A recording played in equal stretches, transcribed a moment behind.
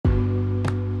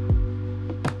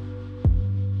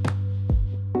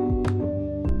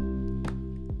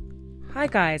Hi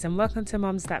guys, and welcome to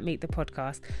Mums That Meet, the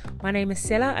podcast. My name is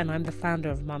Silla and I'm the founder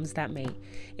of Mums That Meet.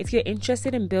 If you're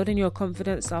interested in building your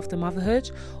confidence after motherhood,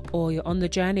 or you're on the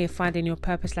journey of finding your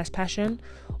purpose/passion,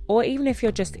 or even if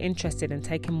you're just interested in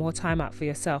taking more time out for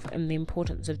yourself and the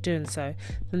importance of doing so,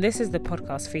 then this is the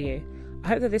podcast for you. I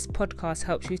hope that this podcast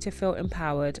helps you to feel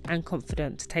empowered and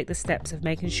confident to take the steps of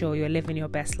making sure you're living your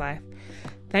best life.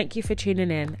 Thank you for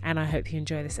tuning in, and I hope you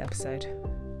enjoy this episode.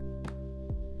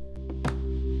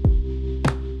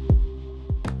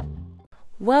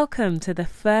 Welcome to the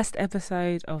first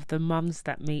episode of the Mums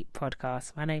That Meet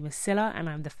podcast. My name is Silla and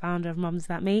I'm the founder of Mums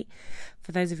That Meet.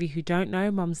 For those of you who don't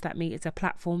know, Mums That Meet is a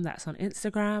platform that's on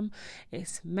Instagram.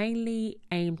 It's mainly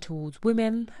aimed towards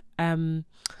women,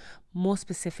 more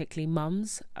specifically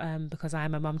mums, because I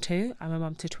am a mum too. I'm a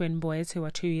mum to twin boys who are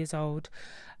 2 years old.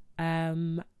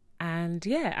 And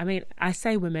yeah, I mean, I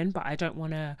say women, but I don't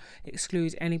want to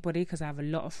exclude anybody because I have a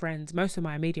lot of friends. Most of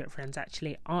my immediate friends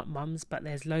actually aren't mums, but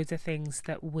there's loads of things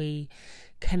that we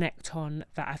connect on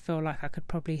that I feel like I could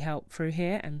probably help through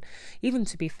here. And even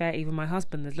to be fair, even my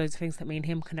husband, there's loads of things that me and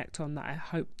him connect on that I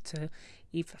hope to,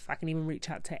 if I can even reach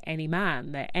out to any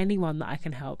man, that anyone that I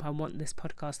can help, I want this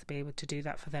podcast to be able to do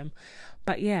that for them.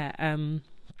 But yeah,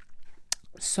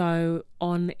 so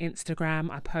on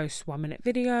Instagram, I post 1-minute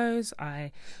videos.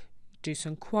 I do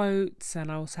some quotes,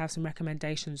 and I also have some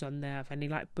recommendations on there of any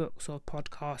like books or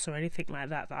podcasts or anything like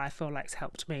that I feel like's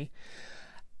helped me.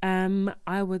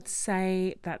 I would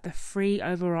say that the 3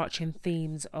 overarching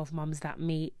themes of Mums That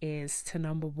Meet is to,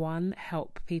 number 1,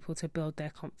 help people to build their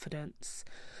confidence,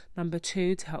 number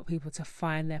 2, to help people to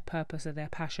find their purpose or their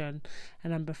passion,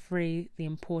 and number 3, the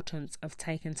importance of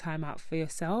taking time out for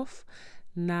yourself.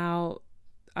 Now,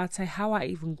 I'd say how I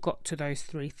even got to those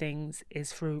 3 things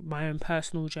is through my own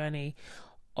personal journey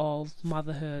of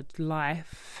motherhood,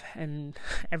 life, and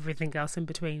everything else in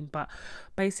between. But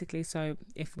basically, so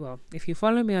if you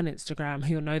follow me on Instagram,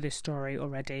 you'll know this story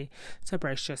already, so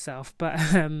brace yourself. But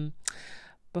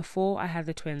before I had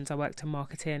the twins, I worked in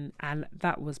marketing, and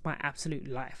that was my absolute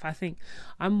life. I think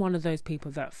I'm one of those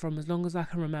people that from as long as I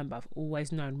can remember, I've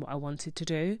always known what I wanted to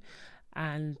do.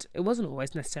 And it wasn't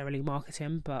always necessarily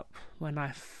marketing, but when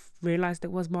I realised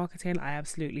it was marketing, I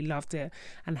absolutely loved it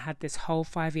and had this whole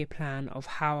 5-year plan of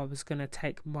how I was going to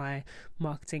take my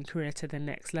marketing career to the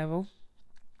next level.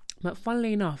 But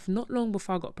funnily enough, not long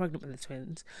before I got pregnant with the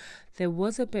twins, there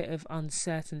was a bit of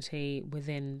uncertainty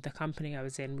within the company I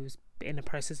was in. We was in the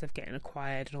process of getting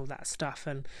acquired and all that stuff,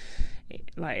 and it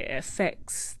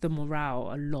affects the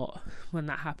morale a lot when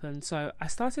that happens. So I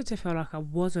started to feel like I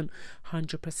wasn't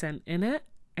 100% in it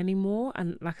anymore.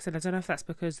 And like I said, I don't know if that's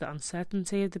because the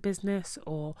uncertainty of the business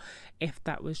or if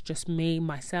that was just me,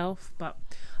 myself. But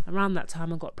around that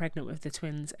time I got pregnant with the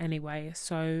twins anyway.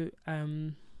 So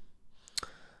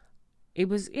it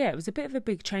was a bit of a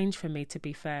big change for me, to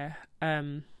be fair.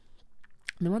 And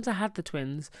once I had the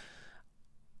twins,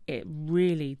 it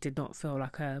really did not feel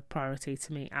like a priority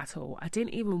to me at all. I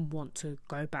didn't even want to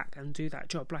go back and do that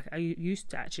job. Like, I used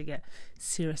to actually get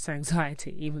serious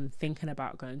anxiety even thinking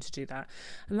about going to do that.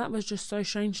 And that was just so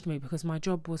strange to me because my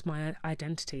job was my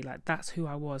identity. Like, that's who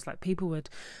I was. Like,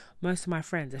 most of my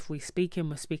friends, if we're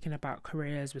speaking about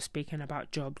careers, we're speaking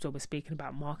about jobs, or we're speaking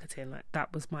about marketing, like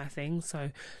that was my thing. So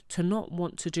to not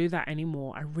want to do that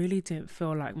anymore, I really didn't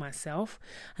feel like myself.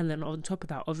 And then on top of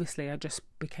that, obviously I just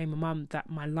became a mum,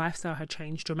 that my lifestyle had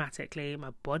changed dramatically,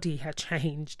 my body had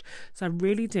changed, so I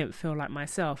really didn't feel like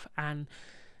myself. And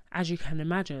as you can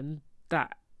imagine,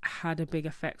 that had a big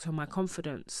effect on my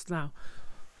confidence. Now,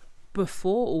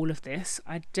 before all of this,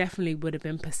 I definitely would have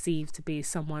been perceived to be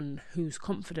someone who's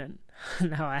confident.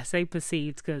 Now, I say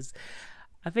perceived because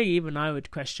I think even I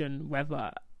would question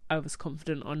whether I was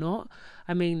confident or not.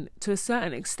 I mean, to a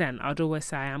certain extent, I'd always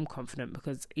say I am confident,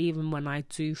 because even when I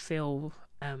do feel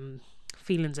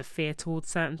feelings of fear towards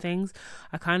certain things,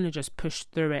 I kind of just push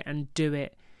through it and do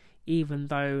it, even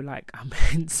though like I'm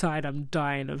inside, I'm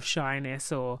dying of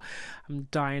shyness or I'm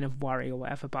dying of worry or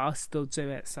whatever, but I'll still do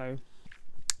it. So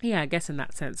yeah, I guess in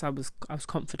that sense I was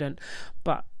confident,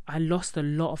 but I lost a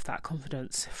lot of that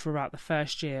confidence throughout the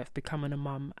first year of becoming a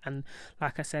mum. And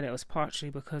like I said, it was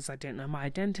partially because I didn't know my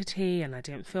identity and I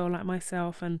didn't feel like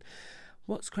myself. And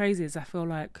what's crazy is I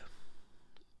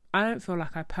don't feel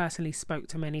like I personally spoke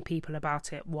to many people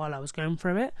about it while I was going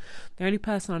through it. The only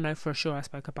person I know for sure I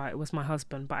spoke about it was my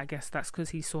husband, but I guess that's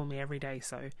because he saw me every day,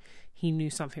 so he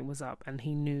knew something was up, and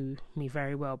he knew me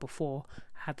very well before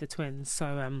I had the twins.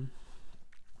 So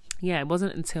yeah, it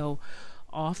wasn't until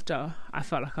after I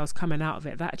felt like I was coming out of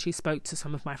it that I actually spoke to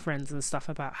some of my friends and stuff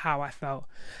about how I felt.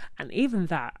 And even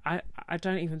that, I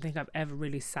don't even think I've ever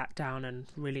really sat down and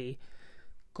really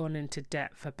gone into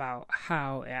depth about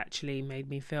how it actually made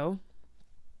me feel.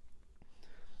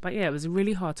 But yeah, it was a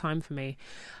really hard time for me.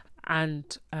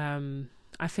 And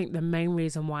I think the main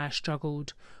reason why I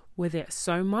struggled with it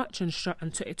so much and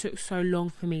it took so long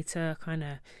for me to kind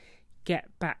of get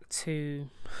back to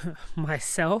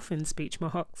myself, in speech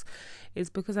marks, is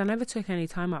because I never took any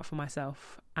time out for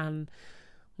myself. And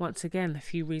once again, a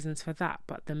few reasons for that,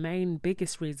 but the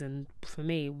biggest reason for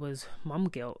me was mum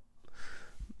guilt.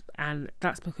 And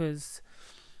that's because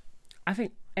I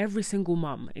think every single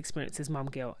mum experiences mum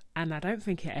guilt, and I don't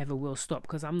think it ever will stop,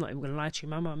 because I'm not even going to lie to you,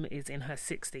 my mum is in her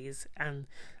 60s and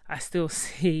I still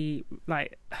see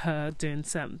like her doing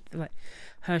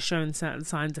her showing certain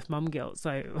signs of mum guilt.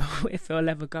 So if it'll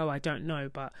ever go, I don't know.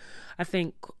 But I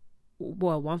think,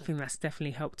 well, one thing that's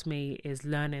definitely helped me is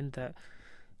learning that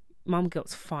mum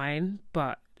guilt's fine,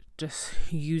 but just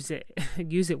use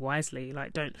it wisely.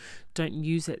 Like don't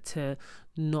use it to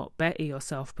not better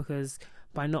yourself, because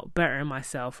by not bettering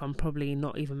myself, I'm probably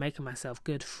not even making myself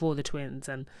good for the twins,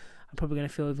 and I'm probably going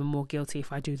to feel even more guilty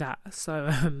if I do that.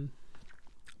 So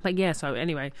but yeah, so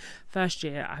anyway, first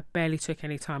year I barely took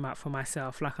any time out for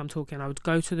myself. Like I'm talking, I would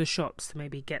go to the shops to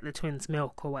maybe get the twins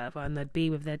milk or whatever, and they'd be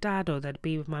with their dad or they'd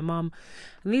be with my mum,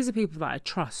 and these are people that I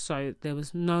trust, so there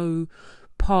was no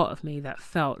part of me that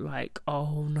felt like,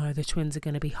 oh no, the twins are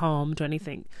going to be harmed or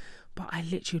anything. But I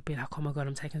literally would be like, oh my God,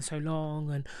 I'm taking so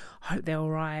long, and I hope they're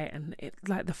all right. And it,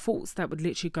 like, the thoughts that would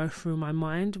literally go through my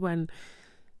mind when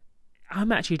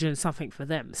I'm actually doing something for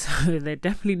them. So there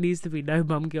definitely needs to be no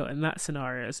mum guilt in that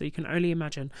scenario. So you can only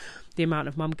imagine the amount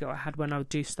of mum guilt I had when I would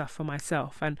do stuff for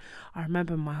myself. And I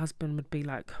remember my husband would be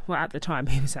like, well, at the time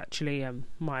he was actually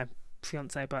my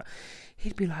fiance, but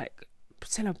he'd be like,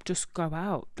 Priscilla, just go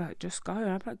out, like just go.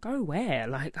 I'm like, go where?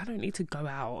 Like, I don't need to go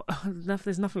out.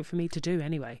 There's nothing for me to do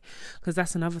anyway, because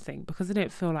that's another thing, because I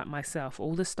didn't feel like myself.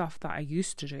 All the stuff that I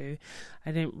used to do,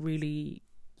 I didn't really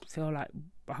feel like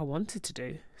I wanted to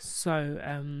do.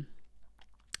 So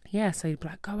yeah, so you'd be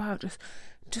like, go out,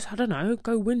 just I don't know,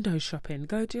 go window shopping,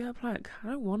 go do. I'm like, I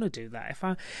don't want to do that.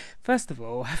 First of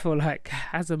all, I feel like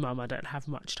as a mum I don't have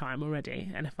much time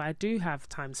already, and if I do have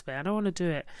time spare, I don't want to do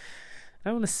it. I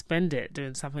don't want to spend it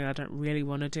doing something I don't really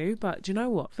want to do. But do you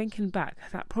know what? Thinking back,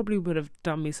 that probably would have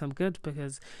done me some good,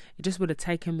 because it just would have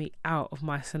taken me out of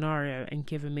my scenario and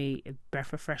given me a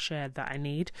breath of fresh air that I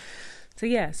need. So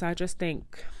yeah, so I just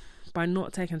think by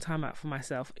not taking time out for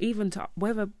myself, even to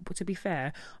be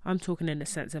fair, I'm talking in the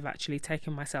sense of actually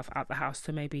taking myself out the house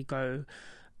to maybe go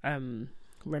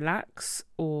relax,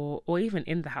 or even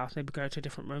in the house, maybe go to a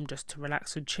different room just to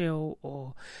relax and chill,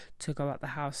 or to go out the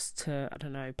house to, I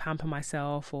don't know, pamper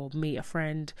myself or meet a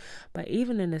friend. But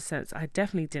even in a sense, I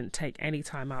definitely didn't take any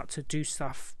time out to do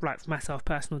stuff like for myself,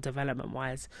 personal development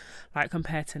wise. Like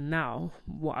compared to now,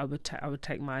 what I would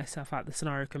take myself out the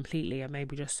scenario completely, and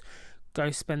maybe just go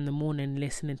spend the morning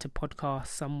listening to podcasts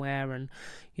somewhere, and,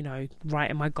 you know,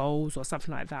 writing my goals or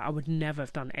something like that. I would never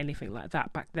have done anything like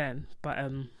that back then. But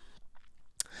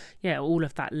yeah, all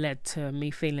of that led to me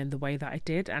feeling the way that I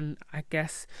did, and I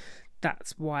guess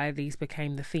that's why these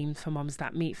became the themes for Mums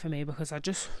That Meet for me, because I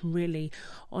just really,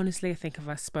 honestly, I think if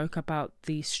I spoke about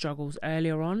these struggles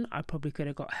earlier on, I probably could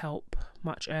have got help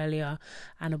much earlier,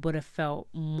 and I would have felt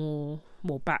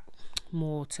back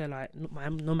to like my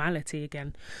normality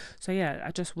again. So yeah,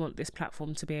 I just want this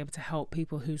platform to be able to help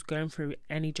people who's going through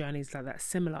any journeys like that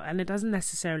similar, and it doesn't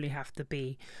necessarily have to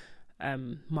be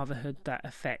motherhood that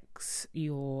affects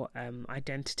your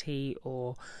identity,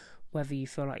 or whether you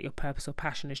feel like your purpose or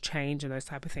passion has changed, and those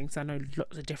type of things. I know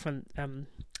lots of different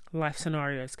life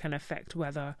scenarios can affect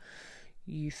whether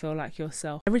you feel like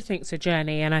yourself. Everything's a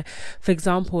journey, and for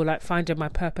example, like finding my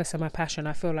purpose and my passion,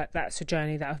 I feel like that's a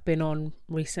journey that I've been on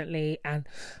recently. And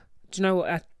do you know what,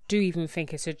 I do even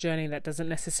think it's a journey that doesn't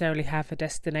necessarily have a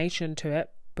destination to it,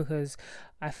 because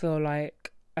I feel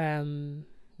like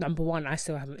number one, I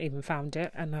still haven't even found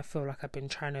it, and I feel like I've been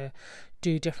trying to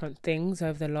do different things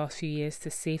over the last few years to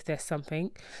see if there's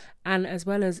something. And as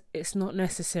well as, it's not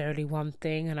necessarily one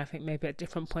thing, and I think maybe at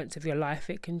different points of your life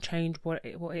it can change what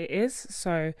it is.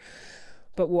 So,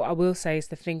 but what I will say is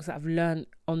the things that I've learned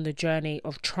on the journey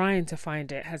of trying to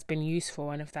find it has been useful,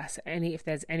 and if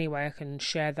there's any way I can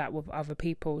share that with other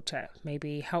people to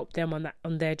maybe help them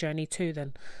on their journey too,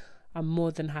 then I'm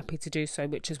more than happy to do so,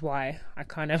 which is why I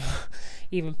kind of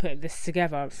even put this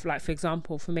together. Like, for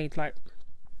example, for me, like,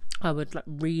 I would like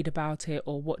read about it,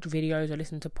 or watch videos, or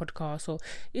listen to podcasts, or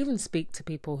even speak to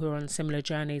people who are on similar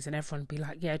journeys, and everyone be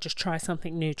like, yeah, just try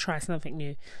something new.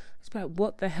 It's like,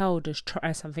 what the hell does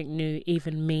try something new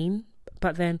even mean?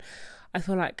 But then I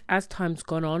feel like as time's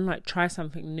gone on, like, try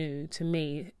something new to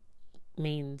me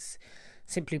means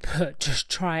simply put, just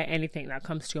try anything that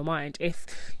comes to your mind. If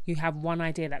you have one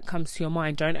idea that comes to your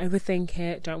mind, don't overthink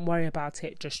it, don't worry about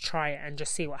it, just try it and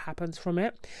just see what happens from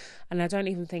it. And I don't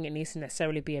even think it needs to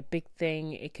necessarily be a big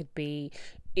thing. It could be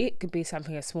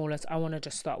something as small as, I want to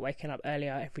just start waking up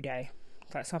earlier every day,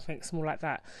 like something small like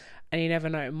that. And you never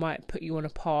know, it might put you on a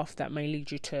path that may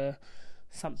lead you to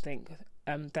something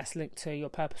that's linked to your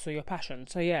purpose or your passion.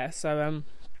 So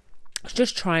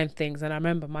just trying things. And I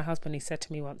remember my husband, he said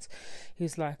to me once, he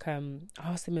was like, I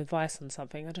asked him advice on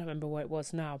something, I don't remember what it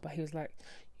was now, but he was like,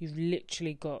 you've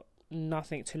literally got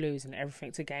nothing to lose and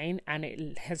everything to gain. And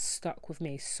it has stuck with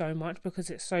me so much, because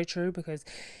it's so true. Because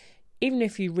even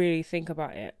if you really think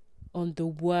about it, on the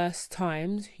worst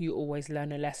times you always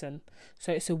learn a lesson.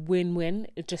 So it's a win-win.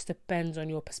 It just depends on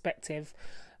your perspective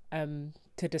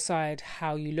to decide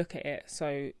how you look at it.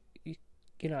 So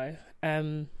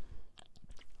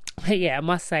yeah, I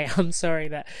must say, I'm sorry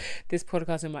that this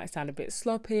podcast might sound a bit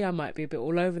sloppy. I might be a bit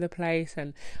all over the place,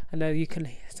 and I know you can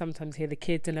sometimes hear the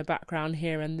kids in the background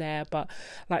here and there, but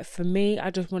like for me, I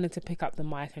just wanted to pick up the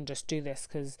mic and just do this,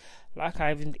 because like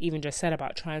I've even just said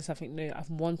about trying something new,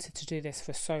 I've wanted to do this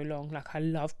for so long. Like I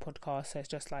love podcasts, so it's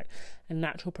just like a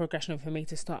natural progression for me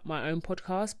to start my own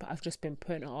podcast, but I've just been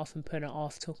putting it off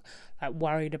to like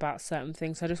worried about certain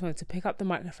things. So I just wanted to pick up the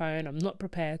microphone. I'm not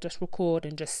prepared, just record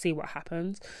and just see what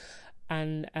happens.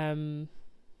 And and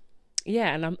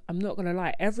I'm not gonna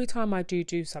lie, every time I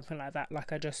do something like that,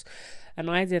 like an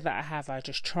idea that I have, I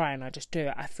just try and I just do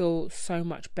it, I feel so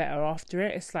much better after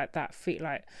it. It's like that feel,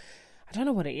 like I don't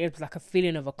know what it is, like a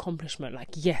feeling of accomplishment,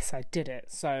 like yes, I did it.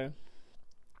 So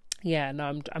yeah,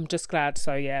 no, I'm just glad.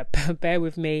 So yeah, bear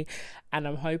with me, and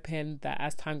I'm hoping that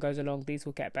as time goes along, these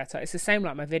will get better. It's the same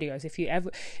like my videos. If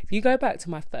you go back to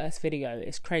my first video,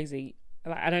 it's crazy.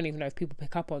 Like I don't even know if people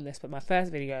pick up on this, but my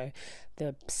first video,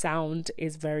 the sound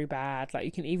is very bad. Like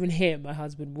you can even hear my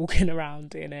husband walking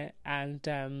around in it,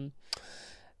 and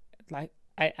like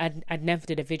I never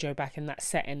did a video back in that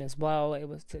setting as well. It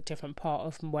was a different part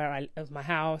of my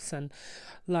house, and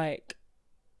like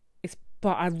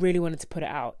but I really wanted to put it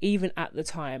out. Even at the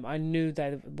time, I knew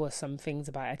there were some things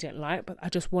about it I didn't like, but I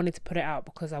just wanted to put it out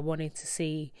because I wanted to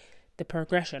see the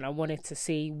progression. I wanted to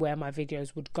see where my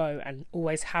videos would go and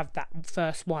always have that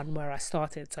first one where I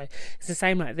started. So it's the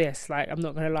same like this. Like, I'm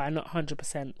not going to lie, I'm not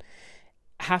 100%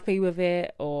 happy with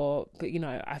it, but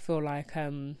I feel like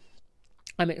I'm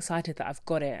excited that I've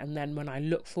got it. And then when I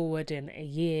look forward in a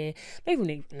year, not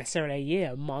even necessarily a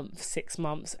year, a month, 6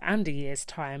 months and a year's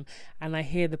time, and I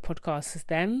hear the podcasts,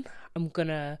 then I'm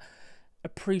gonna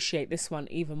appreciate this one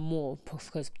even more,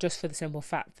 because just for the simple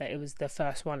fact that it was the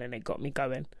first one and it got me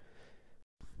going.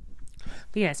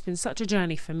 But yeah, it's been such a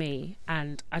journey for me,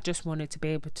 and I just wanted to be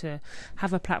able to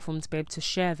have a platform to be able to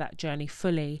share that journey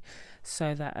fully,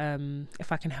 so that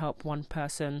if I can help one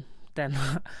person, then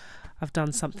I've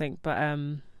done something. But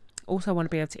also I want to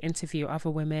be able to interview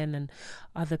other women and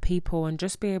other people and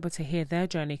just be able to hear their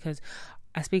journey, because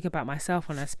I speak about myself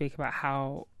when I speak about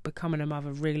how becoming a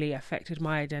mother really affected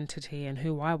my identity and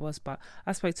who I was, but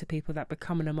I spoke to people that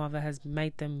becoming a mother has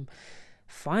made them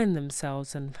find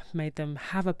themselves and made them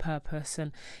have a purpose.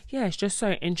 And yeah, it's just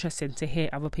so interesting to hear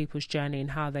other people's journey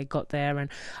and how they got there. And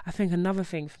I think another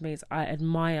thing for me is I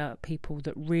admire people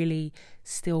that really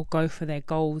still go for their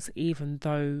goals, even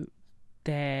though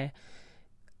their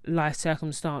life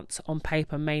circumstance on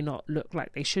paper may not look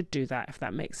like they should do that, if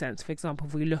that makes sense. For example,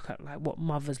 if we look at like what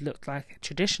mothers looked like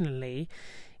traditionally,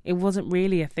 it wasn't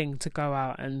really a thing to go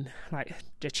out and like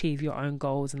achieve your own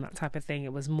goals and that type of thing.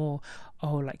 It was more,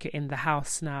 like you're in the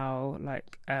house now,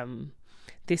 like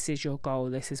this is your goal,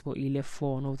 this is what you live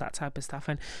for, and all that type of stuff.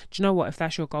 And do you know what, if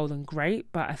that's your goal, then great.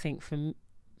 But I think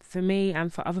for me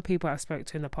and for other people I've spoke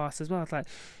to in the past as well, it's like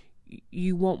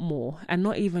you want more, and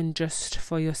not even just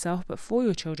for yourself but for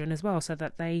your children as well, so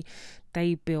that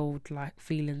they build like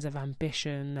feelings of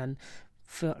ambition and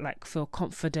feel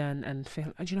confident and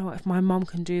feel, do you know what, if my mum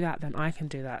can do that, then I can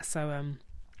do that. So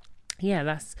yeah,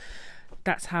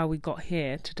 that's how we got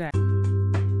here today.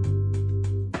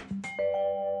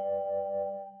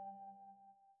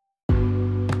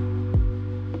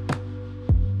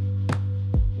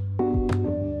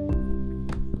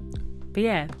 But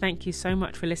yeah, thank you so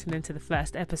much for listening to the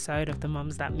first episode of the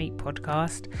Mums That Meet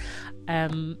podcast.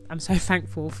 I'm so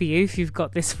thankful for you. If you've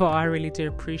got this far, I really do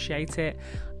appreciate it.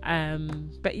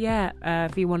 But yeah,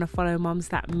 if you want to follow Mums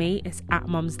That Meet, it's at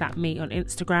Mums That Meet on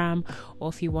Instagram, or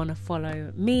if you want to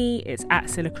follow me, it's at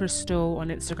Scylla Crystal on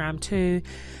Instagram too.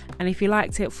 And if you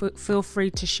liked it, feel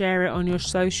free to share it on your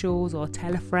socials or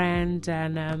tell a friend.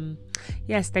 And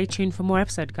yeah, stay tuned for more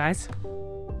episodes, guys.